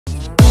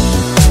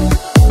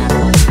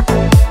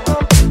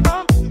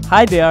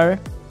Hi there,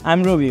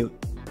 I'm Robiul,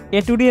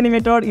 a 2D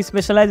animator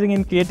specializing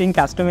in creating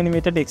custom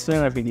animated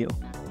explainer video.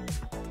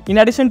 In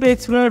addition to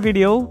explainer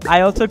video, I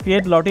also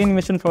create lottery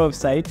animation for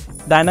website,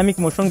 dynamic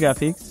motion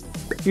graphics,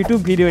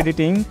 YouTube video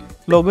editing,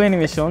 logo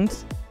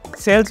animations,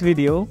 sales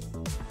video,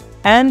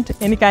 and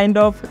any kind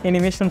of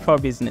animation for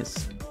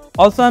business.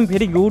 Also, I'm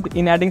very good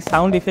in adding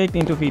sound effect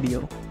into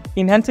video,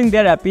 enhancing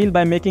their appeal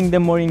by making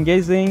them more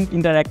engaging,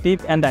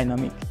 interactive, and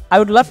dynamic. I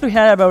would love to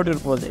hear about your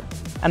project,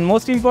 and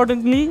most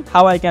importantly,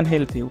 how I can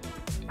help you.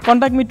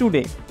 Contact me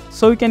today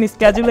so we can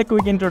schedule a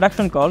quick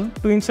introduction call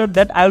to ensure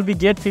that I will be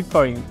great fit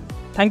for you.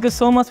 Thank you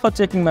so much for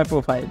checking my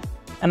profile,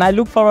 and I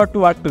look forward to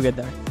work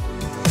together.